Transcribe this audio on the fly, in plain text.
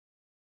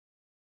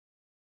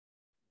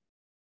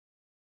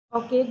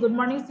Okay, good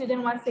morning,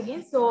 student, once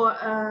again. So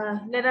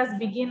let us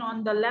begin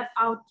on the left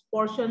out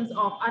portions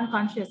of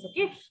unconscious.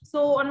 Okay,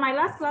 so on my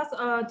last class,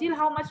 till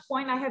how much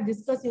point I have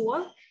discussed you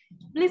all,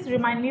 please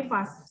remind me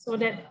fast so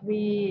that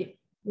we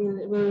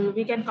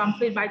can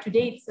complete by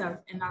today itself,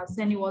 and I'll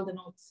send you all the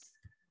notes.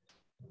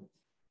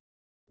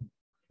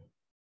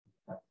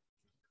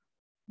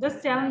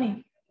 Just tell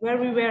me where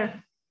we were.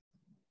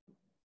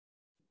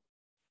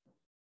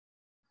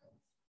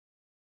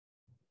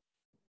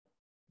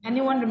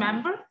 Anyone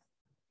remember?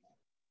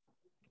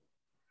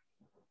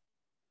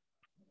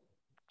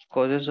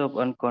 Causes of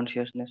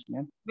unconsciousness,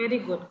 ma'am. Very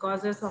good.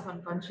 Causes of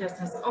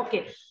unconsciousness.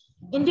 Okay.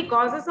 In the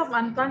causes of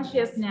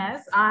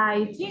unconsciousness,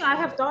 I think I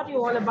have taught you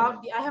all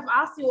about I have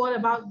asked you all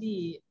about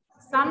the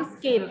sum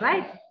scale,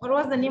 right? What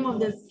was the name of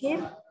the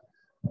scale?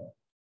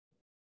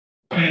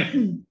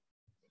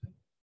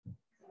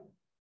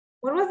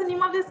 What was the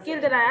name of the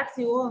scale that I asked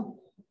you all?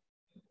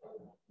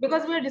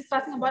 Because we are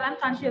discussing about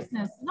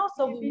unconsciousness. No,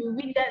 so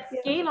with that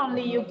scale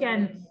only you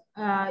can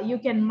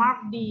mark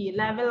the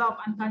level of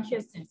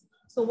unconsciousness.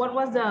 So what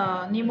was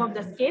the name of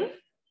the scale?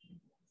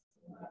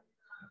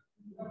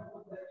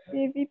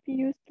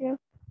 AVPU scale.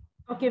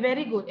 Okay,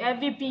 very good.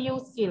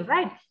 AVPU scale,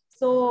 right?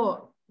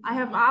 So I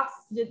have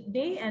asked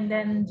today and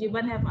then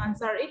Jivan have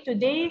answered it.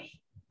 Today,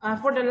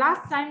 for the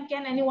last time,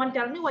 can anyone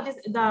tell me what is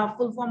the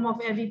full form of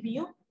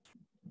AVPU?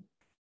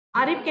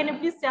 Arif, can you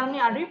please tell me,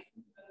 Arif?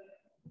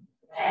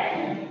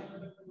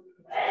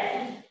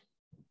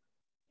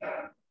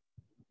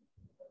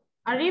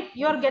 Arif,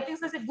 you're getting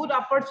such a good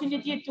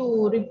opportunity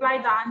to reply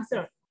the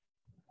answer.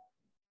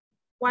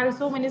 While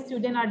so many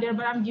students are there,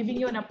 but I'm giving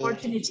you an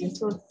opportunity.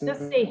 So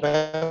just say.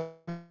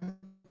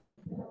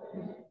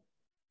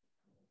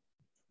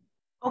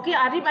 Okay,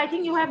 Arif, I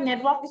think you have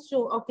network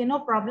issue. Okay,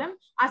 no problem.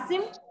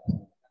 Asim,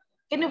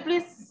 can you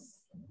please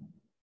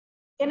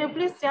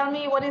tell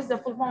me what is the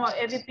full form of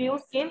AVPU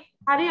scale?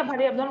 Hurry up,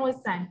 don't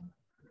waste time.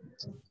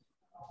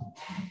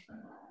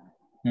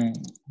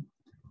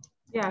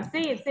 Yeah,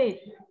 say it.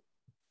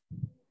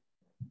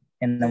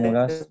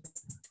 Enamoras.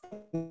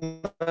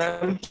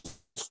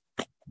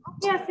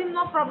 Okay, Asim,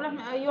 no problem.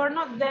 You're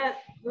not that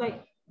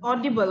like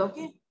audible,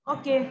 okay?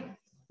 Okay.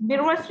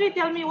 Birwashri,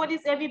 tell me what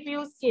is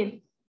AVPU scale?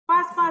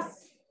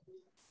 Fast.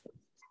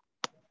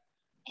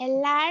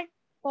 Alert,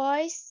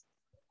 voice,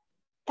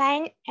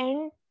 time,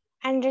 and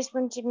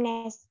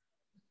unresponsiveness.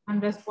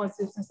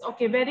 Unresponsiveness.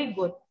 Okay, very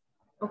good.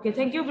 Okay,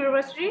 thank you,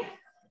 Birwashri.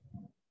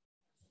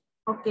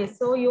 Okay,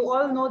 so you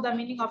all know the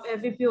meaning of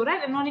AVPU,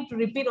 right? I no need to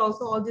repeat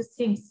also all these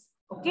things.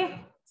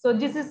 Okay, so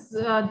this is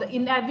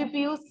in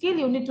AVPU skill,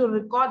 you need to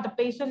record the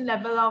patient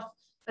level of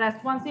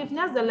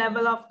responsiveness, the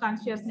level of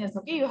consciousness.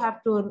 Okay, you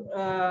have to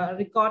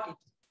record it.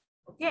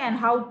 Okay, and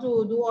how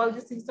to do all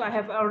these things. So I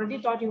have already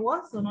taught you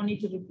all, so no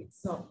need to repeat.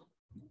 So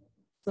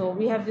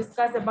we have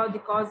discussed about the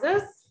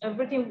causes.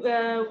 Everything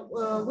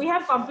we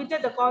have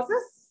completed the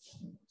causes.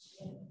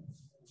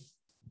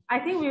 I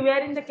think we were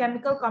in the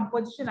chemical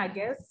composition, I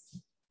guess.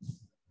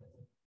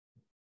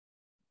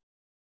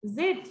 Is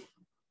it?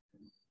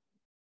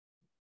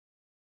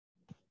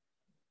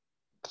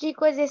 3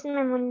 causes,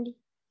 ma'am, only.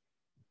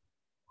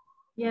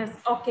 Yes,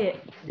 okay.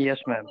 Yes,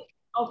 ma'am.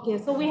 Okay,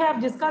 so we have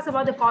discussed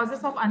about the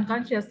causes of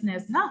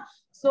unconsciousness now.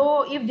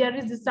 So if there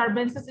is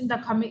disturbances in the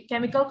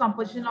chemical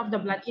composition of the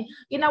blood,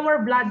 in our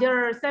blood,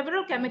 there are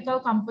several chemical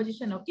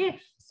composition, okay?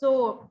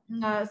 So,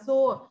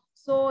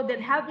 so that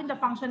help in the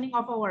functioning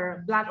of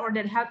our blood or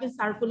that help in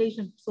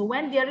circulation. So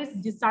when there is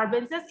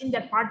disturbances in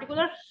that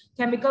particular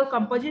chemical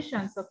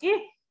compositions,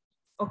 okay?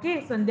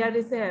 Okay, so there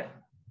is a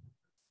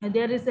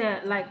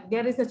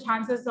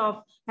chances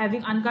of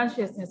having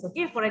unconsciousness.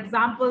 Okay, for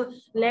example,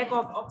 lack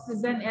of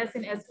oxygen as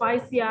in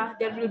asphyxia,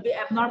 there will be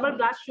abnormal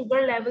blood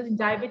sugar level in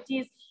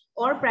diabetes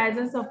or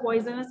presence of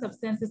poisonous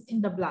substances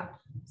in the blood.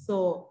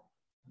 So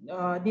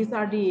these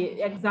are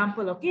the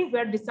example, okay,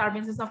 where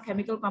disturbances of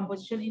chemical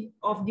composition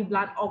of the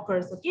blood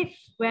occurs. Okay,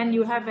 when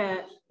you have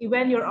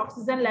when your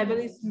oxygen level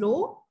is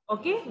low,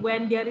 okay,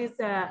 when there is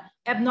a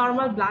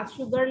abnormal blood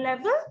sugar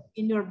level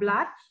in your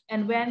blood,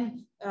 and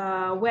when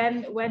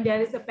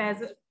there is a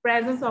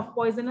presence of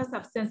poisonous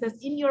substances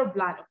in your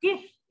blood.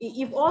 Okay,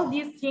 if all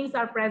these things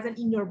are present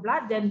in your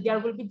blood, then there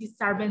will be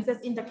disturbances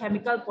in the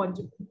chemical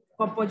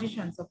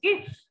compositions.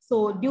 Okay,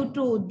 so due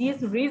to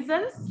these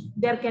reasons,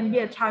 there can be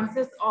a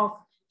chances of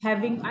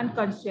having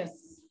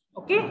unconscious.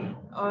 Okay,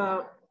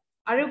 are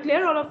you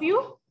clear, all of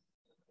you?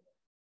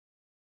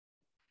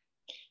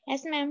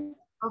 Yes, ma'am.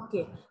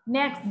 Okay,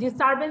 next,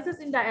 disturbances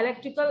in the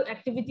electrical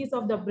activities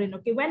of the brain.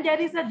 Okay, when there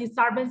is a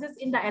disturbances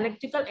in the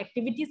electrical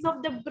activities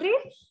of the brain,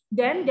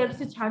 then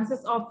there's a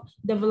chances of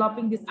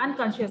developing this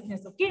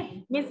unconsciousness.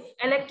 Okay, means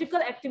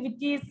electrical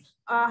activities,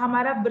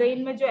 हमारा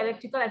brain में जो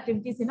electrical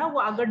activities है ना, वो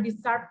अगर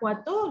disturb हुआ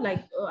तो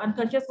like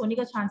unconscious होने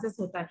का chances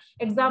होता है.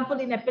 Example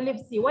in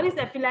epilepsy. What is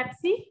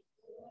epilepsy?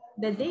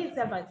 The day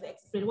itself I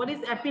explain. What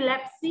is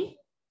epilepsy?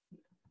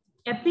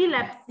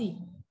 Epilepsy.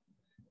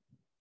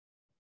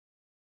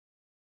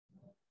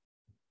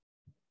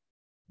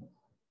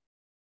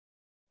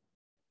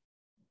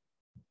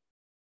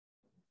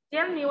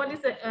 Tell me what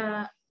is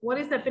What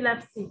is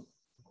epilepsy?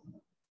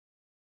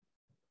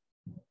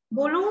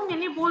 बोलो,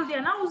 मैंने बोल दिया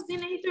ना उस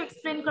दिन, ही तो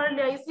एक्सप्लेन कर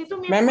लिया, इसलिए तो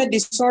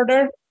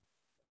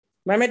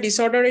ma'am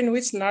disorder in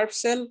which nerve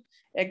cell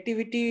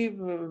activity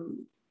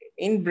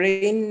in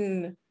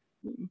brain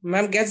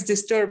ma'am gets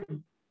disturbed.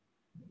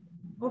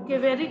 Okay,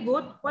 very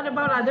good. What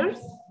about others?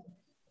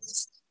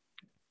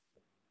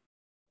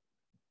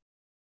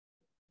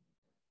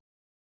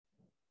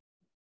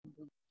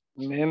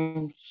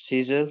 Ma'am,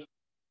 seizure.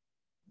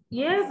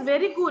 Yes,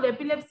 very good.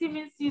 Epilepsy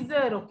means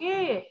seizure.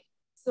 Okay.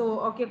 So,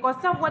 okay,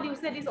 Costa, what you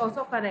said is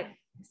also correct.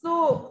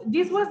 So,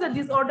 this was the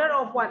disorder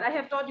of what? I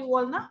have taught you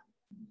all, na?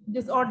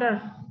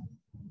 Disorder.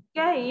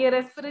 क्या है ये?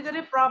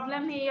 Respiratory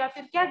problem है या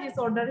फिर क्या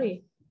disorder है,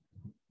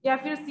 या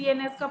फिर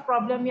सीएनएस का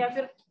प्रॉब्लम, या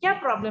फिर क्या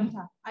प्रॉब्लम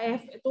था? I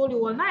have told you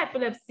all ना,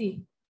 एपिलेप्सी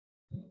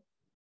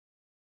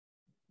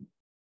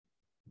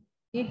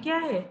ये क्या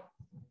है?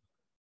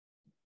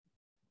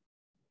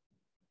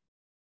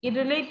 It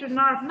relates to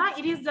nerve, na?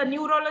 It is the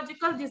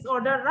neurological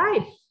disorder,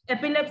 right?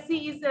 Epilepsy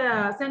is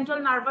a central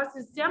nervous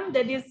system,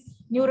 that is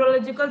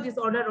neurological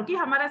disorder. Okay,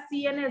 हमारा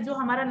CNS जो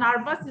हमारा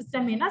nervous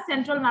system है ना,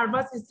 central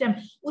nervous system,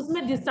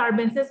 उसमें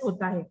disturbances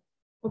होता है.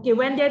 Okay,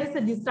 when there is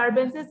a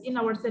disturbances in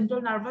our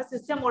central nervous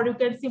system, or you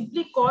can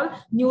simply call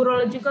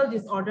neurological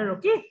disorder.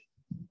 Okay,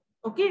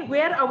 okay,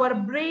 where our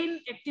brain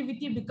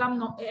activity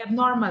become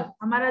abnormal.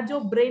 हमारा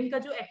जो brain का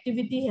जो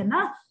activity है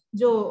ना,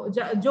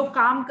 जो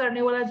काम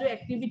करने वाला जो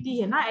एक्टिविटी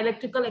है ना,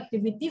 इलेक्ट्रिकल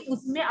एक्टिविटी,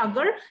 उसमें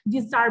अगर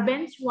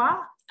डिस्टर्बेंस हुआ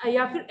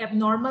या फिर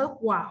एबनॉर्मल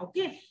हुआ,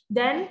 okay,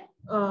 then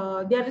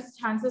there is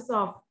chances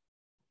of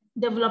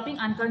developing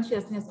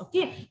unconsciousness.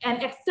 Okay,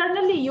 and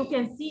externally you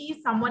can see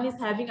if someone is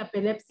having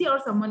epilepsy or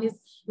someone is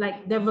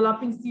like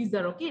developing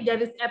seizure. Okay,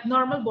 there is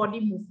abnormal body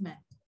movement.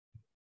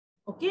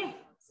 Okay,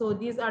 so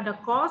these are the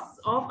cause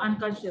of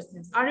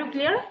unconsciousness. Are you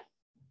clear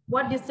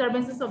what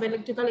disturbances of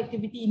electrical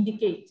activity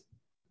indicate?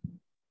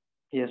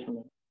 Yes,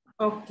 ma'am.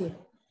 Okay.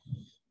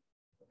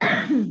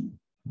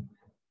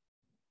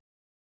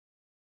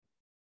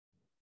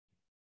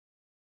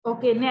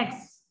 Okay,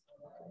 next,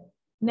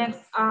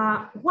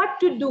 what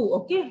to do?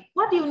 Okay,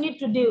 what you need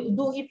to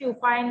do if you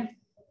find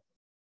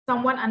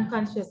someone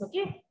unconscious?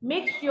 Okay,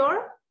 make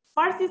sure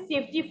first is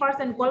safety first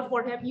and call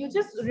for help. You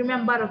just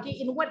remember, okay,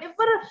 in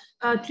whatever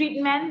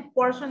treatment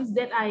portions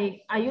that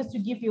I used to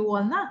give you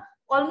all, na,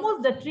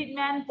 almost the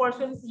treatment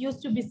portions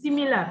used to be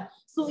similar,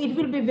 so it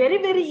will be very,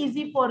 very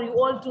easy for you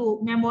all to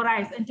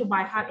memorize and to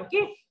by heart.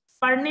 Okay,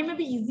 पढ़ने में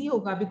भी easy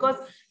होगा because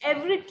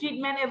every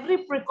treatment, every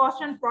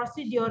precaution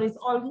procedure is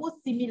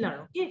almost similar.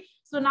 Okay,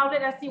 so now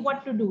let us see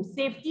what to do.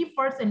 Safety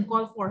first and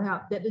call for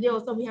help. That today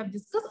also we have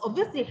discussed.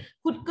 Obviously,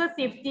 खुद का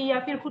safety या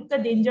फिर खुद का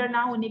danger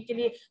ना होने के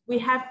लिए we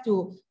have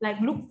to like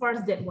look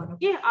first that one.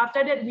 Okay,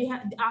 after that we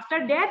have,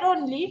 after that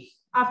only,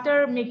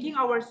 after making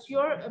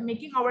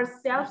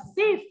ourselves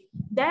safe,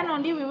 then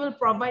only we will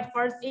provide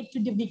first aid to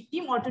the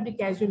victim or to the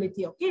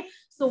casualty. Okay,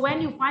 so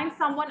when you find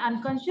someone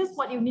unconscious,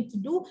 what you need to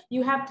do,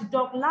 you have to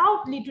talk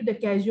loudly to the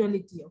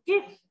casualty.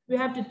 Okay, you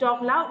have to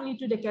talk loudly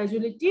to the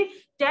casualty,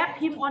 tap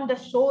him on the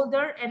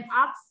shoulder and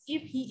ask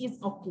if he is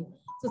okay.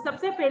 So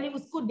सबसे पहले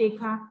उसको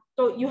देखा,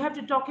 so you have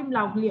to talk him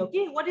loudly.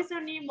 Okay, what is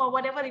your name or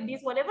whatever it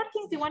is, whatever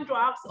things you want to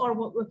ask or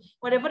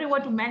whatever you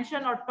want to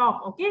mention or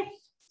talk. Okay,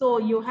 so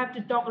you have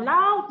to talk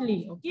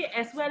loudly. Okay,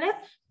 as well as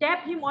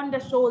tap him on the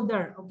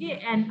shoulder.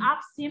 Okay, and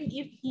ask him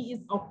if he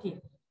is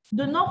okay.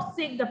 Do not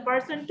shake the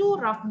person too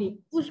roughly.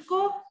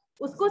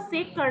 उसको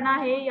shake करना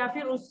है या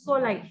फिर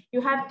उसको like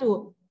you have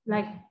to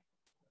like,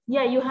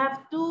 yeah, you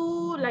have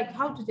to like,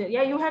 how to say,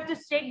 yeah, you have to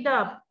shake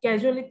the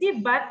casualty,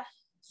 but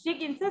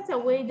shake in such a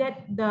way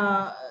that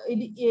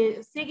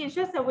shake in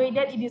such a way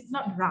that it is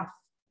not rough.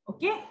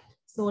 Okay,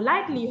 so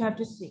lightly you have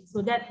to shake.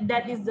 So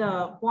that is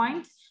the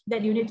point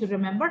that you need to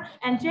remember,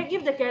 and check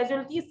if the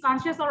casualty is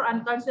conscious or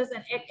unconscious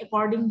and act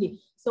accordingly.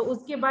 So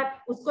uske baad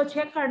usko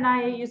check karna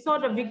hai. You saw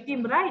the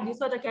victim, right? You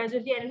saw the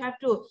casualty, and you have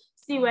to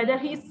see whether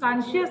he is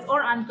conscious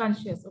or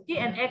unconscious. Okay,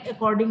 and act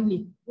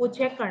accordingly. वो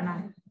check करना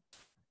है.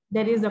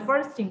 That is the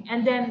first thing.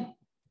 And then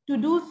to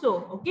do so,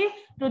 okay,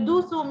 to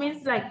do so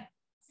means like,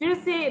 फिर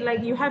से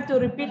like you have to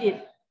repeat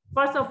it.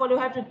 First of all, you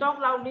have to talk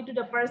loudly to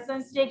the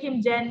person, shake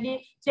him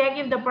gently, check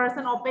if the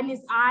person open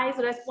his eyes,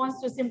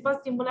 responds to simple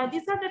stimuli.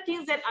 These are the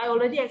things that I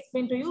already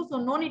explained to you, so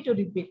no need to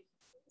repeat.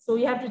 So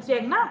you have to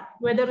check now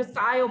whether his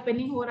eye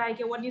opening हो रहा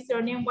है, what is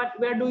your name,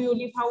 where do you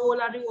live, how old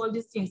are you, all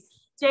these things.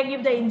 Check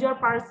if the injured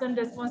person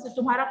responds to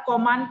तुम्हारा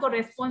command को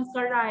response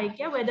कर रहा है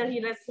क्या, whether he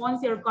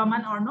responds your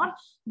command or not.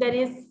 That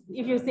is,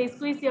 if you say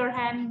squeeze your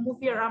hand,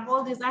 move your arm,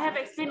 all this, I have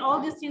explained all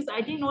these things.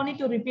 I think no need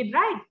to repeat,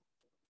 right?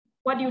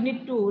 What you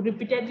need to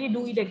repeatedly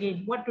do it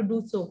again, what to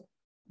do so.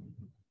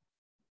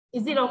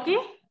 Is it okay?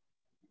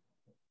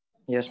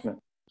 Yes, ma'am.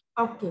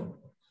 Okay.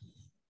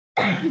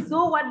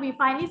 So what we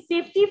find is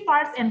safety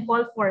first and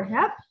call for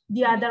help.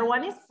 The other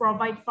one is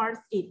provide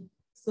first aid.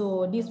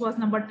 So this was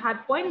number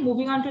 3rd point.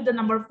 Moving on to the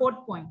number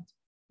 4th point.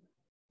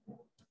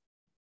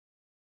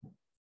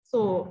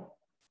 So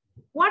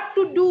what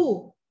to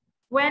do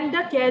when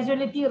the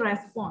casualty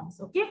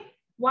responds? Okay,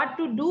 what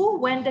to do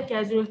when the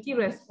casualty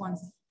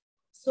responds?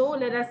 So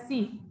let us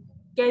see.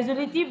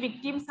 Casualty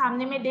victim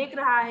सामने में देख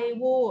रहा है,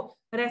 वो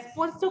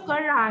response तो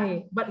कर रहा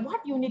है, but what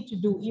you need to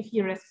do if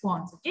he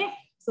responds, okay?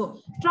 So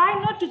try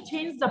not to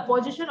change the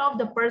position of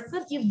the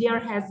person if there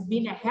has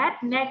been a head,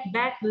 neck,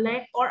 back,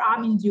 leg or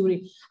arm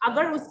injury.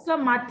 अगर उसका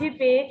माथे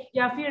पे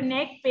या फिर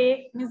neck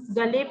पे, means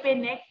गले पे,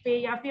 neck पे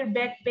या फिर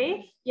back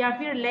पे या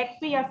फिर leg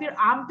पे या फिर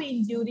arm पे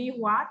injury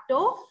हुआ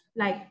तो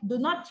like do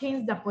not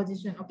change the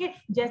position, okay?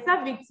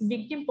 जैसा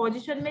victim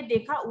position में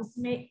देखा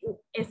उसमें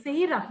ऐसे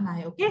ही रखना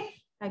है, okay?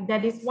 Like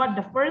that is what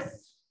the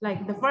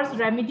first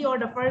remedy or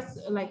the first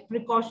like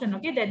precaution,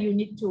 okay, that you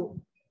need to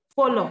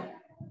follow,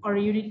 or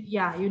you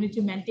need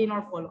to maintain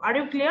or follow. Are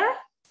you clear?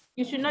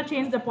 You should not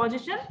change the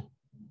position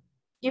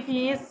if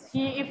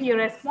he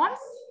responds.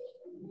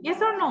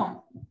 Yes or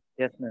no?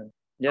 Yes, ma'am.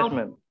 Yes, okay.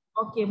 ma'am.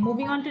 Okay,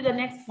 moving on to the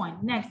next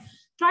point. Next,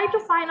 try to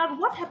find out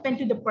what happened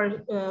to the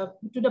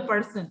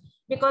person,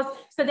 because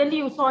suddenly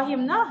you saw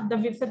him,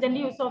 suddenly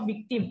you saw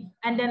victim,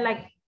 and then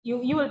like you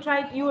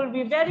will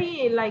be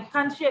very like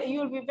conscious,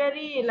 you will be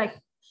very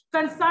like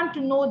concerned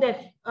to know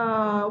that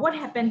what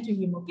happened to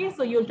him, okay?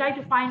 So you'll try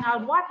to find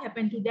out what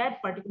happened to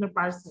that particular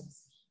person,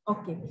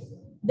 okay?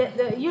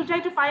 You'll try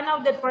to find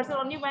out that person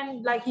only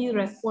when like he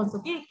responds,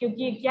 okay?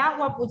 क्योंकि क्या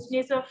हुआ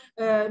पूछने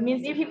से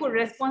means if he could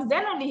respond,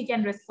 then only he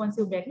can respond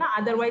you back, na?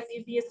 Otherwise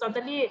if he is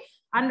totally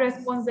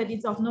unresponsive,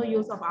 it's of no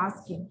use of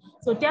asking.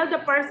 So tell the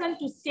person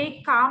to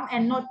stay calm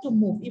and not to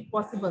move if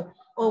possible,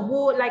 or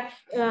go like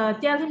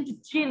tell him to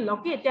chill,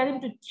 okay? Tell him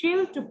to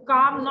chill, to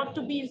calm, not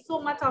to be in so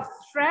much of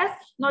stress,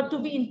 not to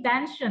be in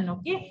tension,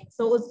 okay?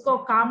 So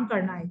usko calm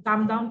karna hai,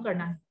 calm down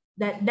karna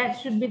hai. That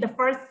should be the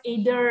first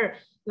aider,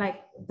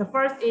 like the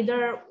first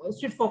aider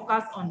should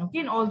focus on, okay,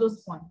 in all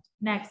those points.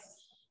 Next,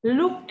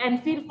 look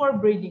and feel for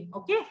breathing,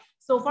 okay?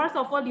 So first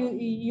of all,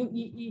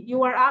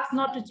 you are asked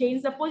not to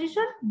change the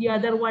position. The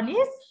other one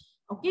is,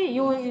 okay,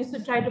 you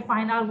should try to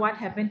find out what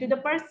happened to the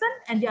person,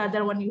 and the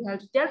other one you have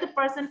to tell the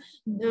person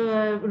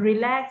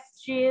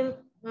relax, chill,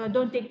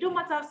 don't take too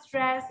much of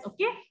stress,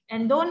 okay,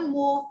 and don't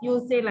move.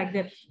 You'll say like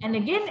that, and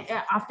again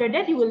after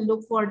that you will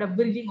look for the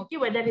breathing, okay,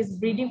 whether his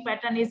breathing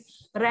pattern is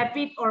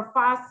rapid,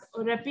 fast,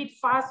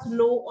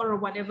 slow, or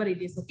whatever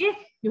it is, okay?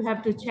 You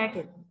have to check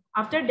it.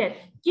 After that,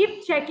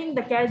 keep checking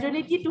the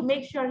casualty to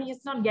make sure he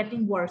is not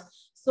getting worse.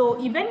 So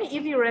even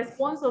if he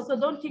responds also,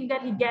 don't think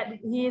that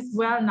he is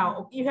well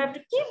now. You have to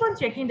keep on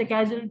checking the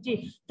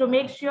casualty to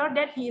make sure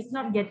that he is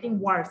not getting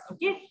worse,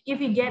 okay? If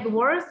he get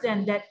worse,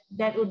 then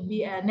that would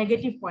be a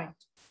negative point.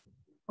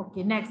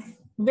 Okay, next,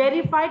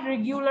 verify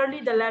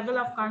regularly the level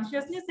of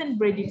consciousness and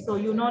breathing. So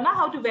you know now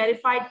how to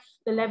verify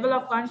the level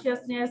of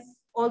consciousness,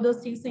 all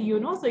those things, so you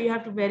know, so you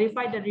have to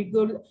verify the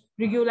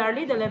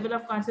regularly the level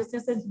of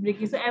consciousness and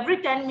breathing. So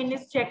every 10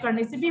 minutes check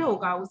karne se bhi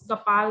hoga, uska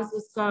pulse,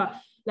 uska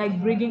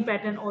like breathing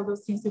pattern, all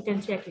those things you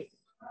can check it.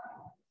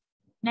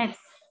 Next,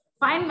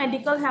 find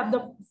medical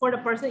help for the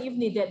person if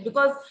needed,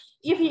 because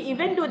if he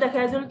even do the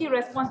casualty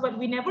response, but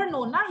we never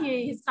know,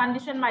 his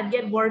condition might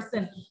get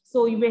worsened.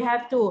 So you may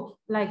have to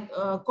like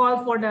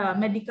call for the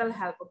medical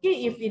help,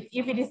 okay,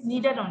 if it is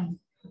needed only.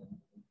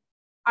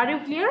 Are you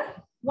clear?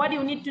 What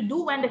you need to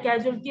do when the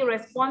casualty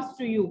responds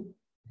to you?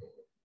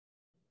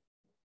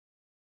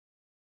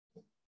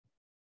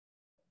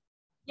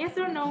 Yes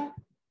or no?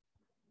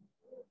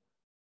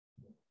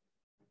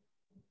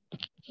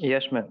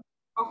 Yes, ma'am.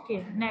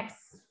 Okay, next.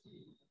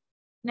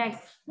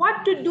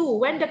 What to do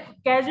when the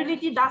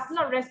casualty does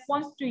not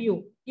respond to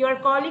you? You are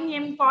calling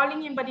him,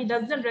 but he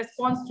doesn't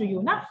respond to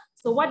you.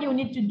 So what you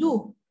need to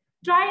do?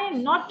 Try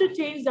not to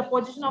change the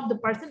position of the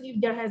person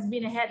if there has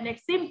been a head neck.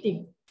 Same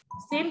thing.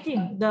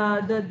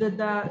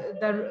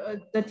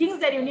 The things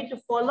that you need to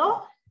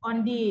follow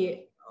on the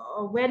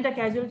when the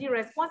casualty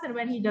responds and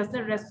when he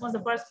doesn't respond,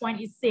 the first point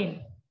is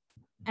same.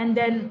 And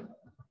then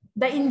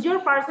the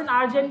injured person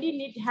urgently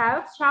need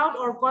help, shout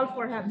or call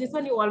for help. This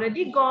one you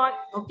already got,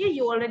 okay?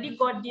 You already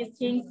got these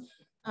things.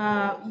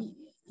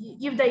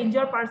 If the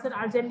injured person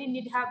urgently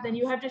need help, then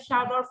you have to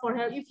shout out for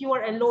help. If you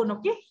are alone,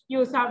 okay,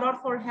 you shout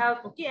out for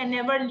help, okay, and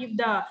never leave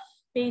the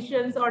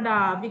patients or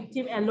the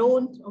victim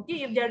alone,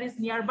 okay? If there is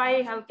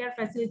nearby healthcare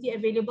facility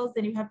available,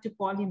 then you have to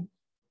call him,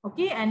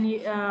 okay? And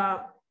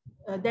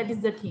that is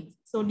the thing.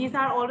 So these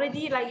are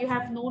already like you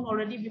have known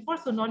already before,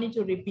 so no need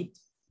to repeat.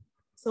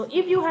 So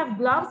if you have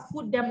gloves,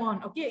 put them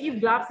on, okay?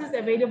 If gloves is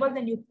available,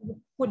 then you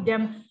put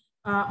them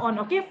on,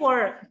 okay?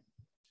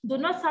 Do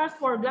not search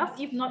for gloves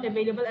if not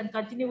available, and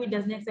continue with the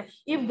next.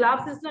 If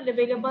gloves is not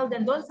available,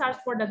 then don't search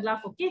for the glove,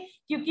 okay?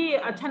 क्योंकि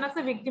अचानक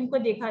से victim को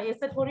देखा,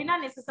 ऐसा थोड़ी ना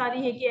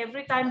necessary है कि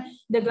every time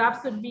the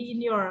gloves should be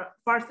in your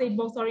first aid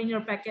box or in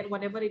your packet,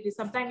 whatever it is.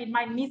 Sometimes it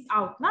might miss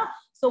out, na?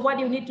 So what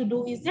you need to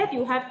do is that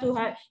you have to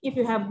have, if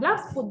you have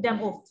gloves, put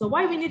them off. So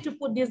why we need to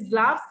put these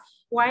gloves?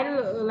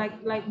 While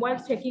while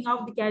checking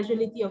out the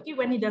casualty, okay,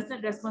 when he does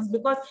not respond,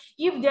 because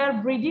if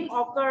their bleeding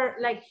occur,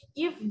 like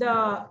if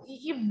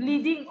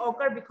bleeding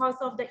occur because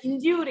of the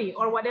injury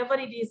or whatever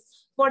it is,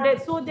 for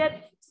that, so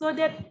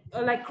that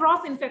like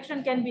cross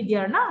infection can be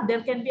there,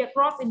 there can be a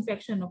cross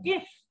infection,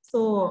 okay?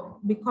 So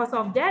because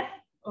of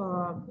that,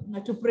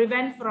 to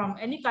prevent from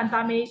any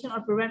contamination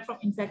or prevent from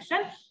infection,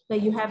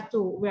 that you have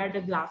to wear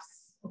the gloves.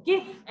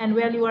 Okay, and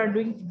while you are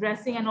doing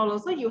dressing and all,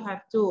 also you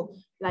have to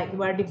like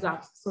wear the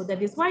gloves. So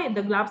that is why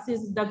the gloves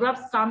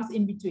comes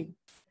in between.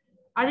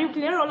 Are you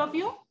clear, all of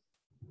you?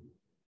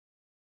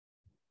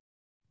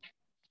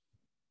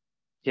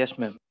 Yes,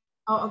 ma'am.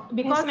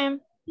 Because Yes,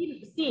 ma'am.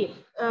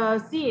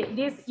 see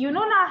this, you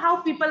know now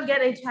how people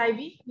get HIV.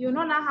 You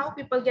know now how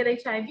people get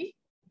HIV.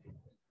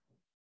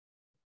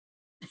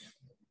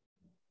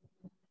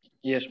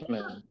 Yes,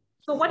 ma'am.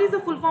 So what is the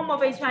full form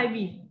of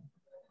HIV?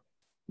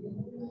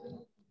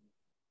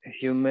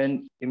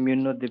 Human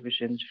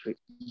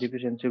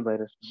immunodeficiency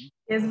virus.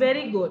 Yes,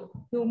 very good.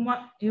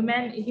 Human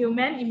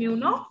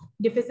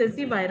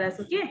immunodeficiency virus.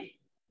 Okay.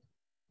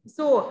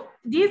 So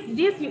this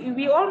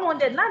we all know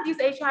that now this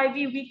HIV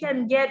we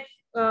can get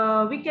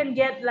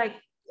like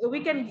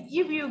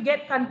if you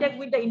get contact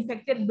with the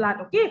infected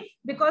blood. Okay,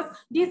 because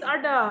these are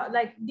the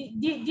like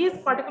these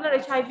particular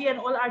HIV and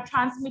all are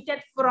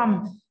transmitted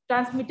from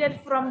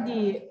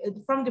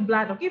the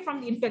blood. Okay,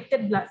 from the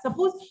infected blood.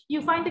 Suppose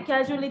you find a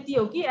casualty.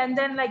 Okay, and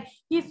then like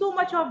he's so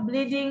much of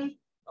bleeding,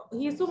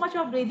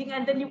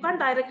 and then you can't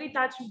directly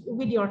touch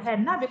with your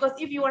hand now, because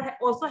if you are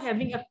also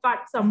having a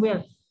cut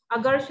somewhere,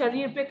 अगर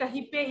शरीर पे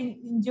कहीं पे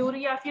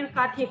injury या फिर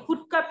काट है खुद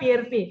का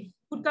पैर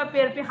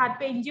पे हाथ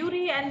पे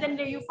injury, and then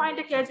you find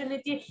a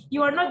casualty,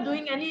 you are not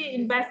doing any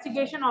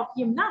investigation of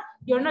him na,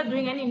 you're not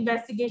doing any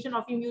investigation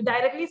of him, you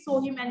directly saw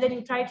him and then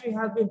you try to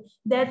help him,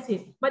 that's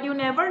it. But you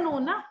never know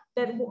na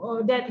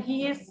that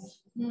he is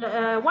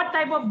what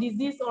type of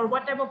disease or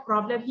what type of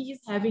problem he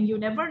is having, you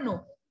never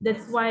know.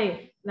 That's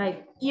why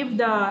like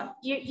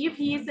if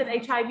he is an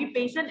HIV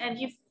patient, and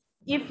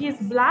if his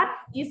blood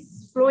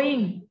is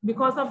flowing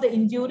because of the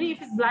injury, if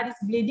his blood is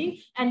bleeding,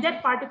 and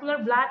that particular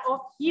blood of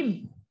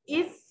him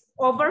is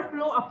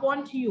overflow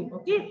upon to you,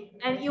 okay,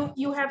 and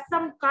you have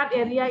some cut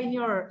area in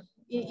your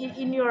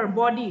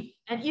body,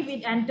 and if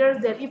it enters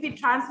there, if it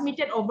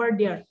transmitted over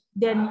there,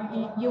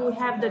 then you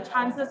have the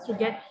chances to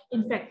get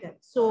infected.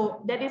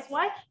 So that is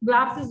why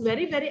gloves is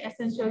very, very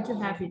essential to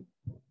have it.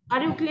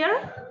 Are you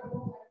clear?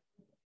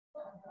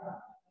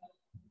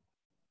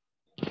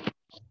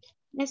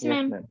 Yes, Yes,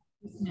 ma'am. ma'am.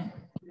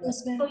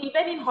 Yes, so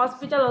even in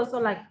hospital also,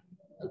 like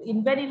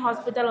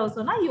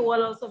now you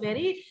all also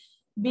very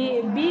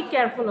be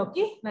careful,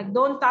 okay, like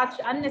don't touch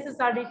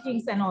unnecessary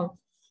things and all.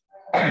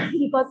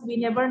 Because we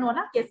never know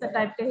na kaisa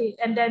type ka hai.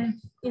 And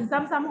then in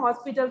some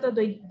hospital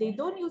they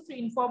don't used to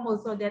inform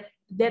also that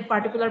that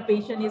particular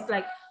patient is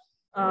like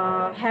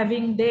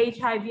having the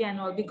HIV and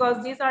all,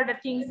 because these are the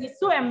things, it's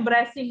so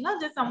embarrassing na,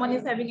 that someone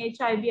is having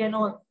HIV and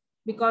all,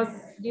 because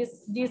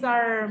these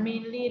are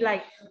mainly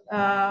like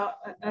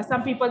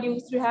some people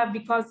used to have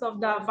because of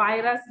the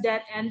virus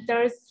that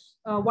enters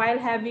while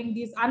having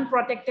this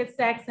unprotected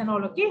sex and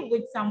all, okay,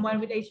 with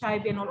someone with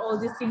HIV and all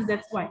these things.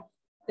 That's why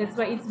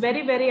it's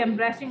very, very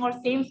embarrassing or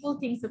shameful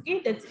things, okay.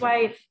 That's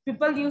why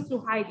people used to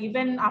hide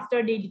even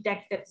after they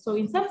detected. So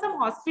in some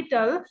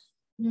hospital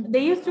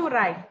they used to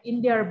write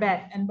in their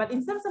bed, and but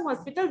in some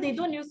hospital they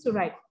don't used to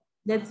write.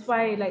 That's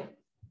why like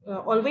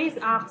always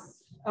ask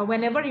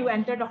whenever you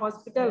enter the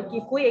hospital कि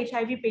कोई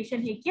HIV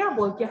patient है क्या,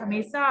 बोल के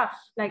हमेशा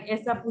like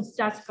ऐसा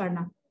पूछताछ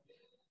करना.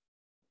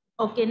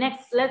 Okay,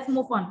 next, let's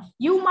move on.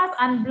 You must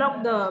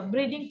unblock the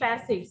breathing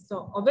passage.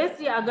 So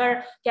obviously,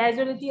 अगर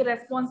casualty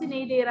response ही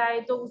नहीं दे रहा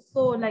है, तो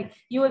उसको like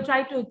you will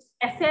try to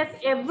assess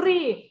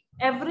everything.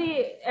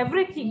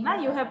 ना,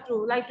 you have to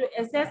like to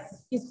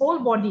assess his whole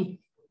body.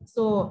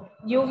 So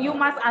you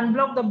must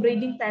unblock the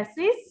breathing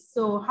passage.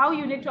 So how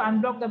you need to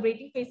unblock the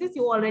breathing passage,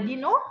 you already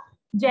know.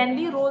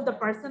 Gently roll the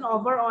person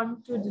over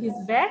onto his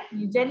back.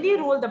 You gently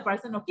roll the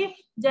person, okay?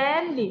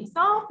 Gently,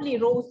 softly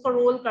roll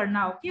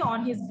करना, okay,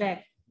 on his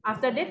back.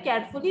 After that,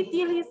 carefully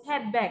tilt his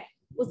head back.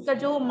 उसका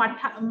जो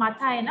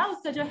माथा है ना,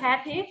 उसका जो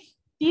head है,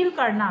 tilt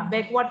करना,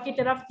 backward की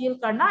तरफ tilt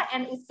करना,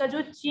 and उसका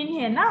जो chin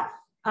है ना,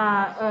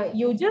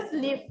 you just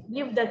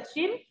lift the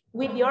chin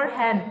with your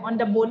hand on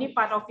the bony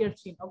part of your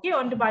chin, okay,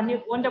 on the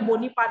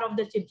bony part of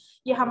the chin.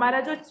 ये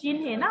हमारा जो chin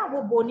है ना,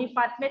 वो bony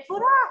part में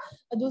थोड़ा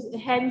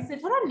hand से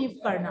थोड़ा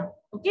lift करना,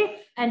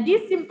 okay, and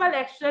this simple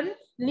action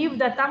lift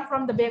the tongue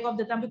from the back of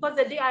the tongue, because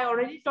that day I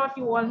already taught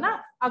you all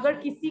ना, अगर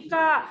किसी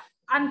का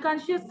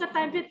अनकॉन्शियस का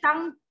टाइम पे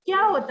टंग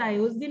क्या होता है,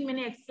 उस दिन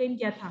मैंने एक्सप्लेन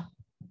किया था.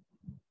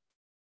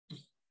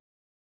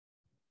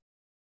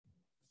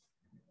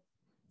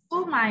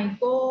 ओह माय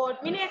गॉड,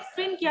 मैंने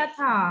एक्सप्लेन किया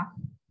था.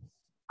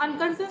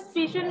 अनकॉन्शियस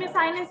पेशेंट में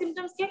साइन एंड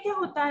सिम्टम्स क्या क्या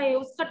होता है,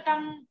 उसका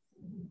टंग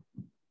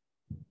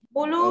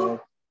बोलो.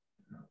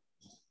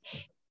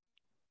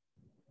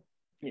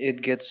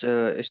 It gets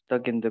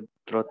stuck in the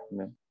throat,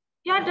 ma'am.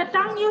 Yeah, the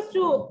tongue used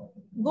to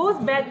goes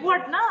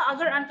backward ना,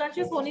 अगर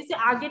unconscious होने से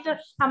आगे तो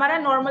हमारा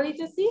normally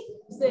to see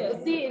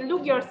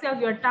look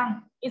yourself, your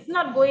tongue, it's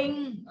not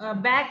going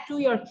back to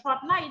your throat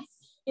ना, it's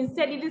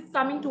instead it is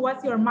coming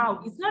towards your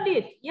mouth. It's not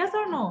it, yes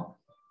or no?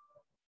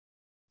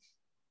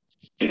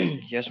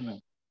 Yes,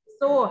 ma'am.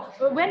 So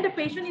when the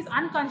patient is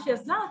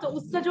unconscious ना, तो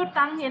उसका जो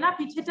टंग है ना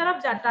पीछे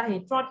तरफ जाता है,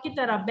 थ्रोट की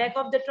तरफ, बैक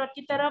ऑफ द थ्रोट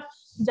की तरफ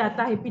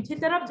जाता है, पीछे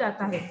तरफ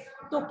जाता है.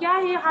 तो क्या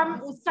है, हम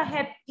उसका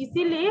हेड,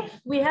 इसीलिए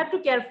we have to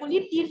carefully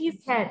tilt his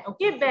head,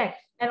 okay, back,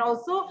 and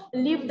also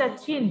lift the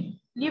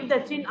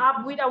chin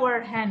up with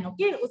our hand,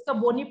 okay. उसका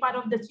bony part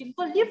of the chin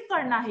को lift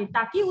करना है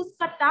ताकि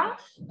उसका टंग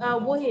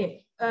वो है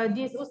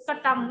जिस उसका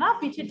टंग ना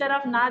पीछे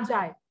तरफ ना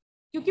जाए,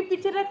 क्योंकि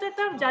पीछे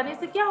तरफ जाने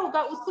से क्या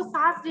होगा, उसको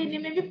सांस लेने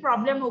में भी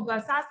प्रॉब्लम होगा,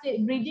 सांस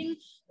ब्रीदिंग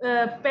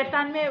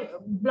पैटर्न में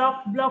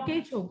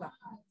ब्लॉकेज होगा.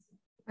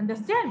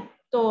 Understand?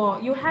 So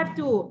you have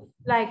to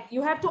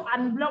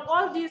unblock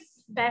all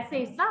these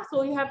passages, na?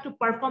 So you have to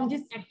perform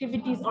these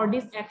activities or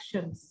these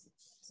actions.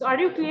 So are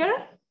you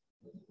clear?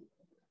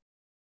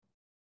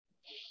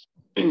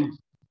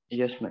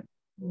 Yes, ma'am.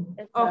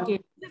 Okay.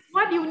 This is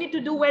what you need to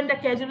do when the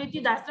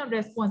casualty does not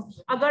respond.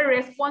 अगर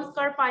response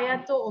कर पाया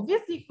तो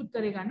obviously खुद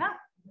करेगा ना.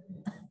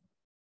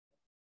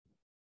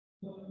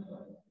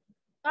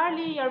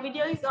 Carly, your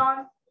video is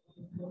on.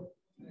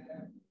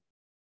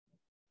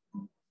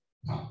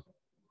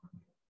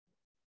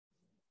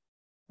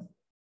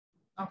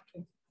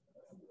 Okay.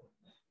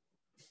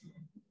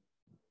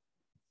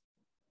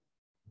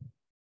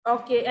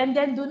 Okay, and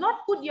then do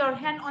not put your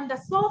hand on the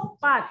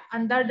soft part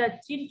under the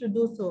chin to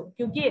do so.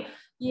 क्योंकि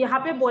यहाँ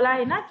पे बोला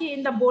है ना कि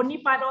in the bony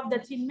part of the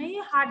chin में ही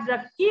हाथ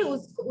रख के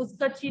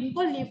उसका chin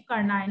को lift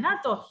करना है ना,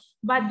 तो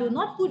but do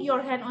not put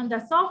your hand on the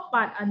soft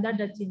part under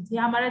the chin. ये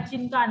हमारा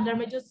chin का अंदर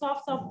में जो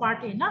soft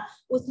part है ना,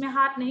 उसमें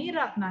हाथ नहीं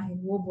रखना है,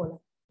 वो बोला.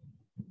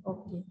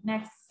 Okay,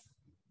 next.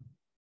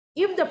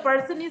 If the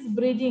person is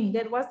breathing,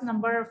 that was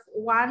number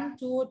 1,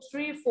 2,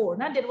 3, 4.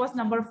 Now that was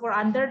number 4.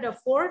 Under the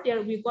 4,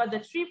 there we got the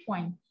 3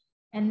 point.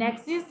 And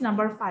next is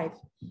number 5.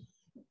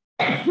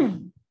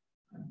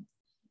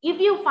 If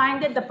you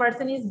find that the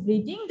person is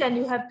breathing, then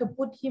you have to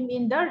put him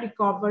in the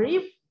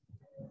recovery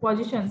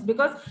positions,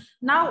 because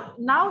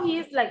now he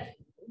is like,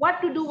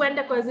 what to do when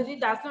the causality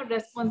does not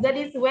respond. That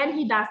is when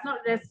he does not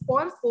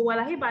respond. So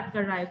wala hi baat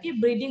kar raha hai. Okay,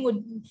 breathing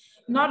would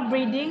not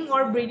breathing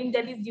or breathing,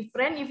 that is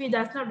different. If he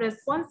does not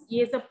respond,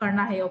 ye sab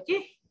karna hai.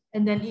 Okay,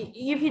 and then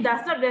if he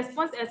does not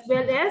respond, as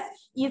well as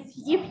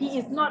if he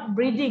is not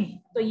breathing,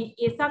 तो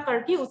ऐसा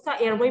करके उसका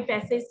airway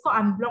passage को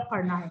unblock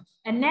करना है.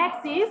 And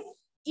next is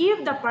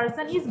if the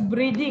person is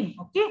breathing,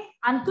 okay,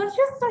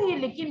 unconscious तो है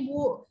लेकिन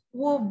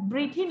वो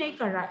breathe ही नहीं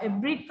कर रहा है,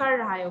 breathe कर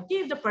रहा है.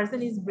 Okay, if the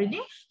person is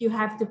breathing, you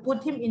have to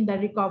put him in the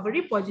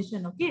recovery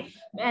position. Okay,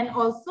 and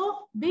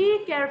also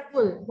be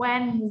careful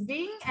when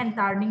moving and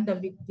turning the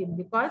victim,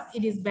 because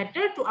it is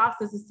better to ask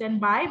assistance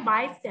by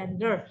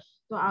bystander.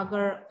 तो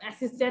अगर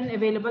assistant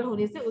available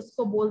होने से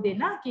उसको बोल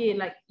देना कि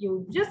like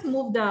you just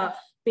move the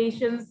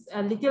patients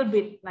a little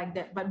bit like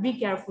that, but be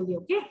carefully.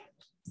 Okay,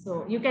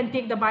 so you can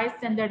take the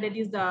bystander, that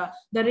is the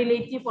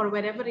relative or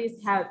wherever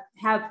is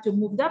help to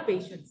move the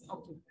patients.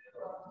 Okay,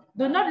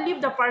 do not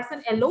leave the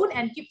person alone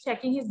and keep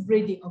checking his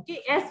breathing.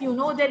 Okay, as you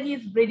know that he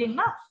is breathing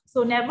now,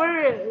 so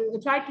never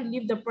try to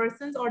leave the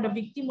persons or the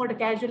victim or the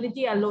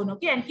casualty alone.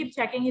 Okay, and keep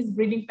checking his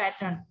breathing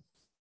pattern.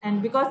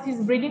 And because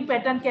his breathing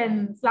pattern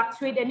can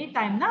fluctuate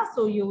anytime now,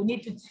 so you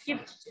need to keep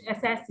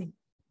assessing.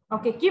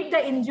 Okay, keep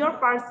the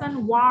injured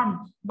person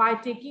warm by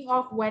taking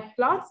off wet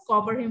cloths,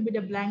 cover him with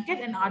a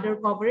blanket and other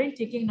covering,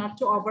 checking not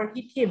to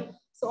overheat him.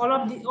 So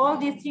all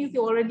these things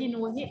you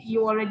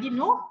already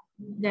know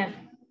then.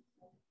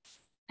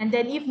 And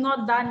then if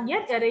not done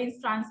yet, arrange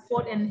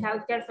transport and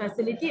healthcare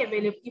facility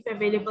available if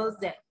available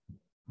there.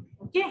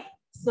 Okay,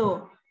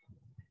 so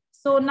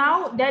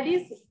now that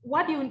is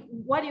what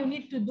you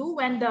need to do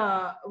when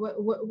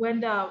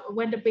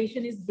the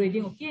patient is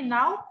breathing. Okay,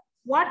 now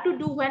what to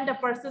do when the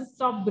person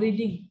stop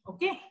breathing.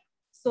 Okay,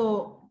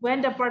 so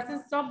when the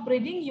person stop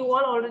breathing, you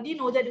all already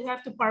know that you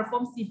have to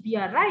perform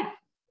CPR, right?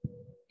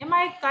 Am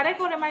I correct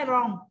or am I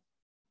wrong?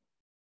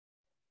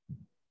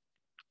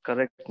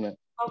 Correct, ma'am.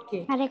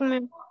 Okay. Correct,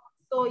 ma'am.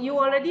 So you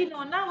already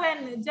know ना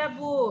when जब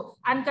वो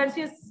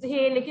unconscious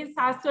है लेकिन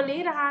सांस तो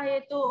ले रहा है,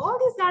 तो all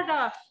these are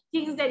the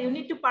things that you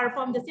need to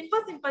perform, the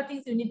simple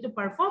things you need to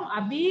perform.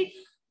 अभी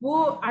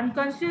वो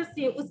unconscious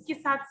है, उसके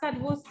साथ साथ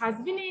वो सांस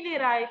भी नहीं ले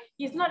रहा है,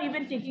 he's not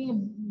even taking a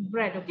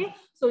breath. Okay,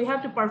 so you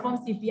have to perform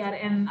CPR,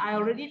 and I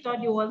already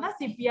taught you all ना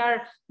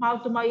CPR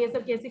mouth to mouth ये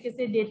सब कैसे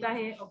कैसे देता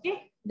है.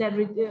 Okay,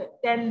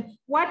 then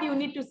what you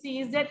need to see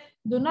is that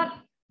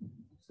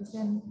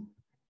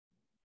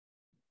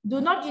do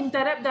not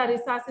interrupt the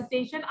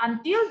resuscitation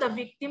until the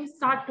victim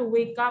start to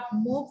wake up,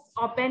 moves,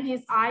 open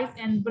his eyes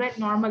and breathe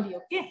normally.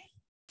 Okay,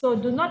 so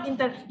do not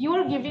you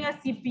are giving a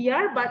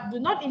CPR, but do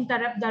not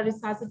interrupt the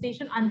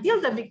resuscitation until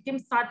the victim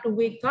start to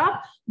wake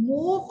up,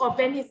 move,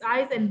 open his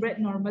eyes and breathe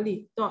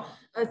normally. So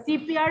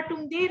CPR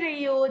तुम दे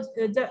रही हो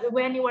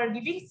when you are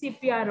giving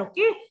CPR.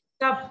 Okay,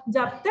 तब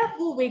जब तक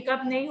वो wake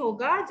up नहीं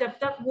होगा, जब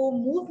तक वो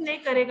move नहीं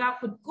करेगा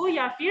खुद को,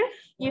 या फिर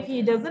if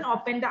he doesn't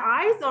open the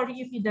eyes or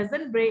if he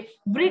doesn't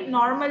breathe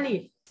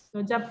normally,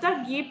 तो जब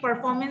तक ये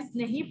performance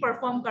नहीं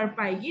perform कर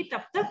पाएगी,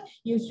 तब तक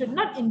you should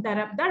not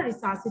interrupt the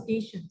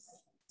resuscitations.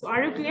 So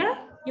are you clear?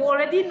 You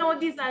already know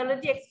this. I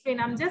already explained.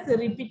 I'm just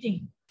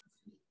repeating.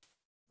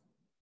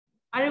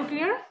 Are you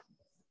clear?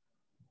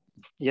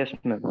 Yes,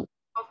 ma'am.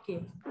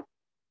 Okay.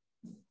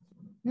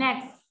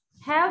 Next,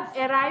 help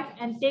arrive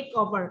and take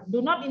over.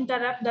 Do not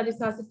interrupt the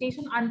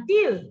resuscitation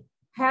until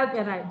help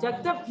arrive.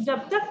 जब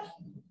तक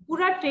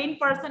पूरा trained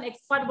person,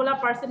 expert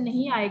वाला person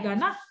नहीं आएगा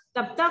ना,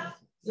 तब तक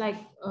like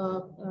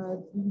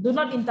do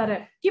not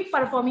interrupt. Keep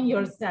performing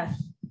yourself.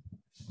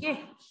 Okay,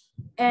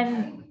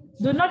 and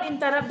do not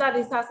interrupt the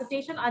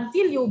resuscitation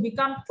until you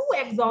become too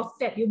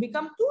exhausted. You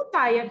become too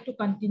tired to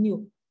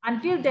continue.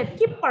 Until that,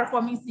 keep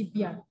performing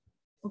CPR.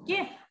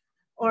 Okay.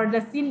 Or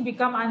the scene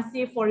become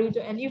unsafe for you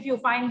to, and if you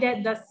find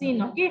that the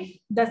scene, okay,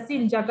 the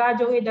scene जगह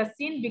जो है, the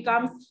scene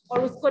becomes,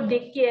 और उसको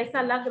देख के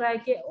ऐसा लग रहा है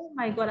कि oh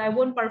my god, I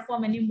won't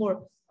perform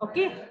anymore.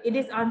 Okay, it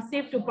is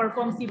unsafe to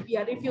perform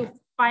CPR. If you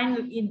find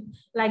in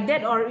like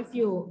that, or if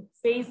you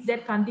face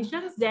that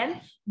conditions,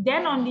 then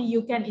only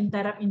you can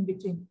interrupt in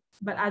between.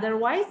 But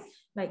otherwise,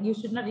 like you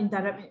should not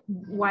interrupt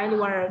while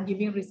you are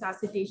giving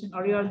resuscitation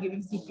or you are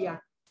giving CPR.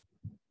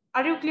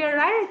 Are you clear,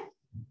 right?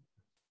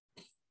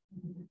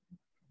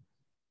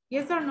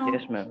 Yes or no?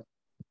 Yes, ma'am.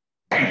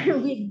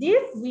 With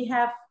this, we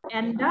have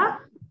ended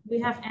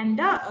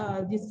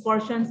these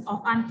portions of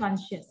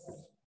unconscious.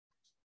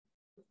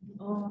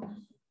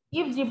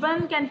 If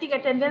Jiban can take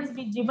attendance,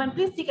 Jiban,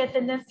 please take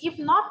attendance. If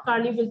not,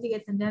 Carly will take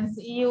attendance.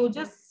 You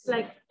just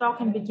like talk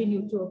in between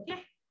you two,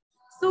 okay?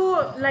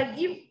 So like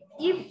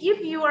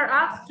if you are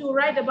asked to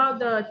write about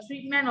the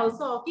treatment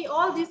also, okay,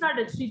 all these are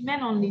the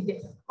treatment only.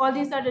 All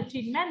these are the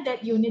treatment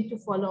that you need to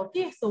follow,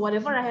 okay? So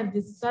whatever I have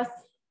discussed,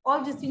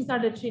 all these things are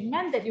the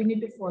treatment that you need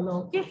to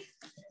follow, okay?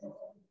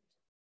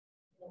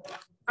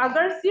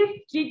 अगर सिर्फ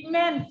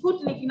treatment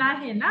खुद लिखना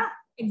है ना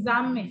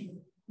exam में,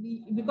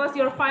 because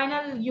your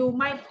final you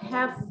might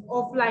have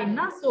offline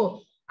ना,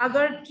 so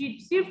अगर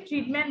सिर्फ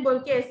treatment बोल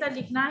के ऐसा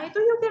लिखना है तो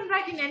you can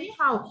write in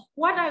anyhow.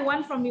 What I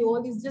want from you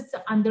all is just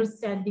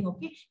understanding,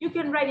 okay? You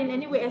can write in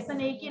any way. ऐसा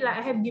नहीं कि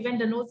I have given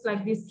the notes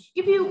like this.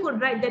 If you could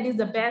write, that is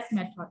the best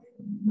method.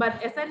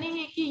 But ऐसा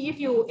नहीं है कि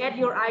if you add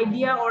your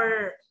idea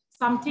or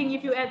something,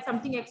 if you add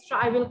something extra,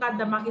 I will cut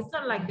the mark. It's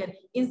not like that.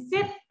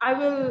 Instead, I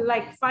will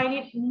like find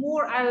it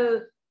more.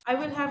 I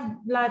will have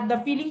like, the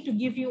feeling to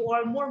give you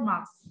all more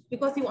marks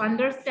because you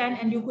understand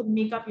and you could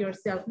make up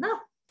yourself now.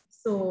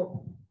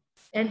 So,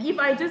 and if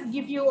I just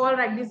give you all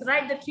like this,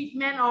 write the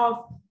treatment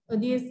of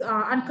this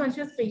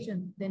unconscious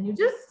patient, then you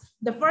just,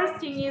 the first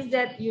thing is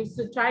that you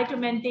should try to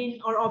maintain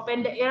or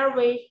open the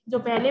airway. जो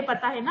पहले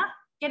पता है ना?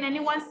 Can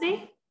anyone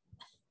say?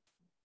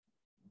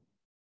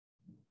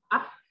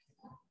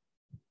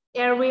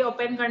 Airway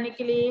open करने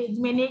के लिए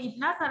मैंने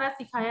इतना सारा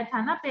सिखाया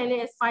था ना पहले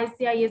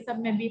एस्पाइसिया ये सब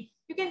में भी.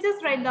 You can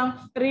just write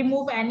down,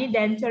 remove any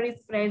denture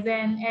is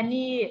present,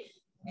 any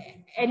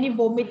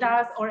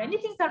vomitus or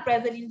anything are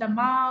present in the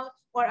mouth,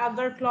 or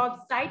agar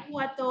clots tight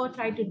हुआ तो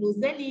try to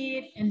loosen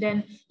it, and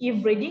then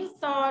if breathing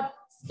start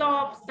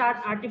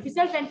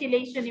artificial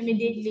ventilation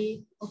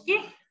immediately,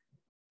 okay?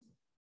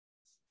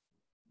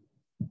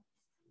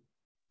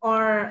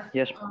 Or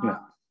yes,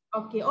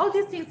 okay, all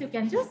these things you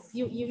can just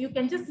you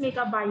can just make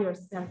up by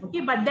yourself, okay?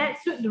 But that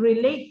should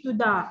relate to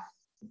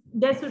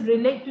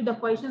the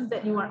questions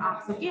that you are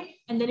asked, okay?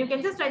 And then you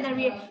can just write that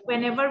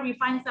whenever we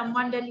find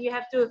someone, then we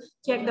have to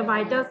check the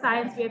vital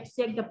signs, we have to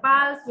check the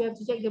pulse, we have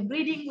to check the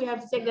breathing, we have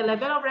to check the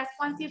level of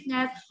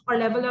responsiveness or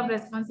level of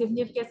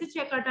responsiveness. कैसे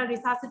check करता?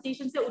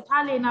 Resuscitation से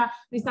उठा लेना,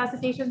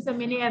 resuscitation से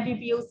मैंने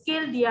FVPO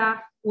scale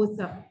दिया, वो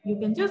सब. You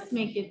can just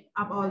make it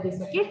up all this,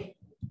 okay?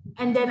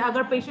 And then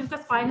अगर patient का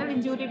spinal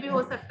injury भी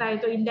हो सकता है,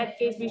 तो in that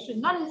case we should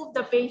not move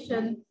the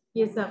patient.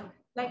 Yes, sir.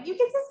 Like you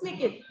can just make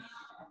it.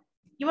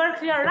 You are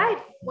clear, right?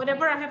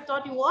 Whatever I have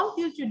taught you all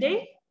till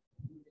today.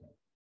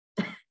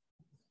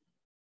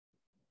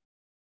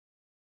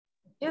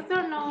 Yes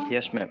or no?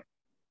 Yes, ma'am.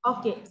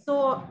 Okay,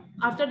 so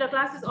after the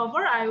class is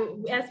over,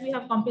 as we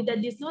have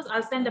completed these notes,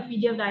 I'll send the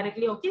PDF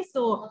directly. Okay,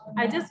 so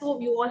I just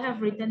hope you all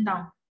have written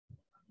down.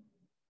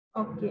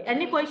 Okay,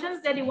 any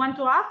questions that you want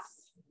to ask?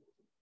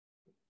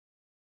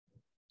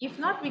 If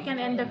not, we can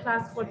end the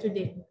class for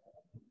today.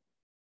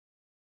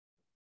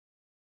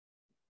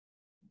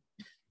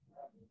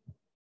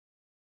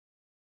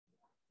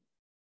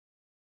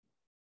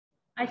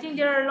 I think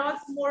there are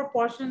lots more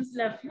portions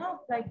left,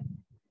 no? Like,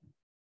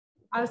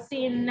 I'll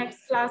see in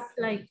next class,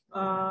 like,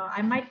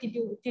 I might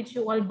teach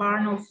you all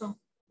Barn also.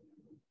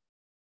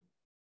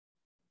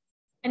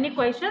 Any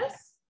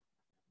questions?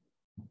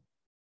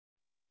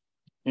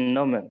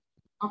 No, ma'am.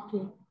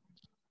 Okay.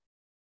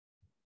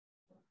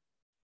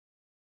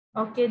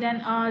 Okay,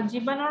 then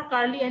Jiban or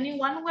Carly,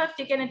 anyone who have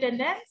taken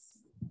attendance?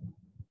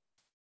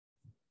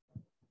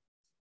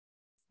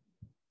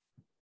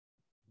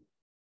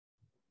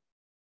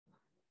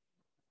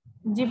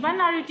 Jiban,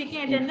 are you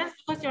taking attendance?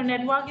 Because your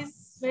network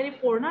is very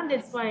poor, no?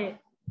 That's why.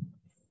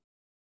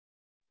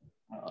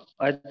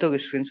 I took a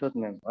screenshot,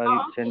 ma'am.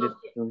 I'll send it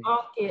to you.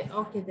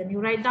 Okay, then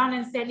you write down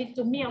and send it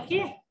to me,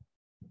 okay?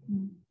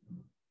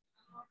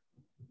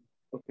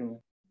 Okay, ma'am.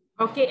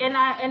 Okay,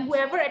 and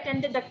whoever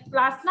attended the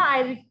class now,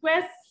 I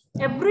request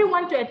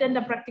everyone to attend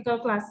the practical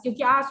class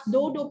क्योंकि आज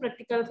दो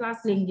practical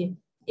class लेंगे.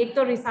 एक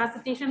तो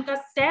resuscitation का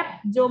step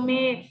जो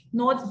मैं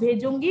notes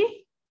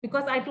भेजूंगी,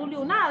 Because I told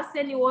you, na, I'll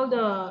send you all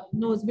the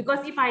notes.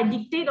 Because if I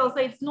dictate also,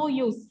 it's no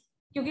use.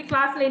 क्योंकि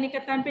class लेने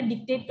के time पे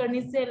dictate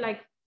करने से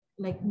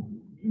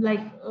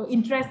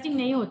interesting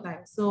नहीं होता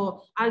है.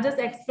 So I'll just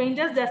explain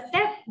just the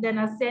step, then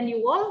I'll send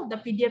you all. The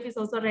PDF is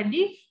also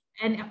ready.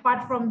 And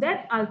apart from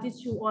that, I'll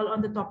teach you all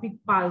on the topic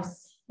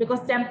pulse.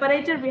 Because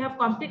temperature, we have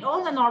complete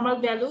all the normal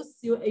values.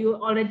 You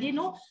already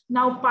know.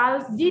 Now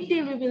pulse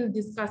detail we will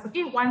discuss.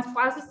 Okay, once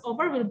pulse is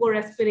over, we'll go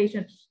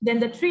respiration. Then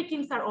the three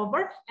things are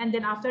over, and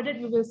then after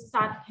that we will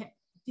start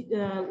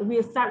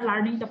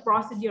learning the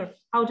procedure,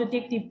 how to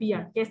take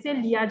TPR. कैसे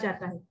लिया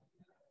जाता है.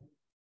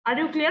 Are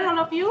you clear, all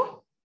of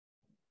you?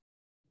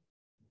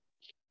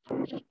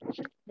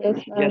 Yes,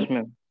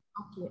 ma'am.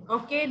 Okay.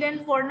 Okay.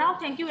 Then for now,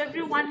 thank you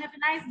everyone. Have a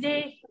nice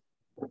day.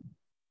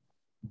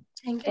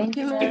 Thank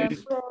you, ma'am.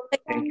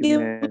 Thank you,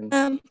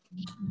 ma'am.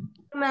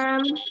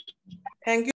 Ma'am. Thank you.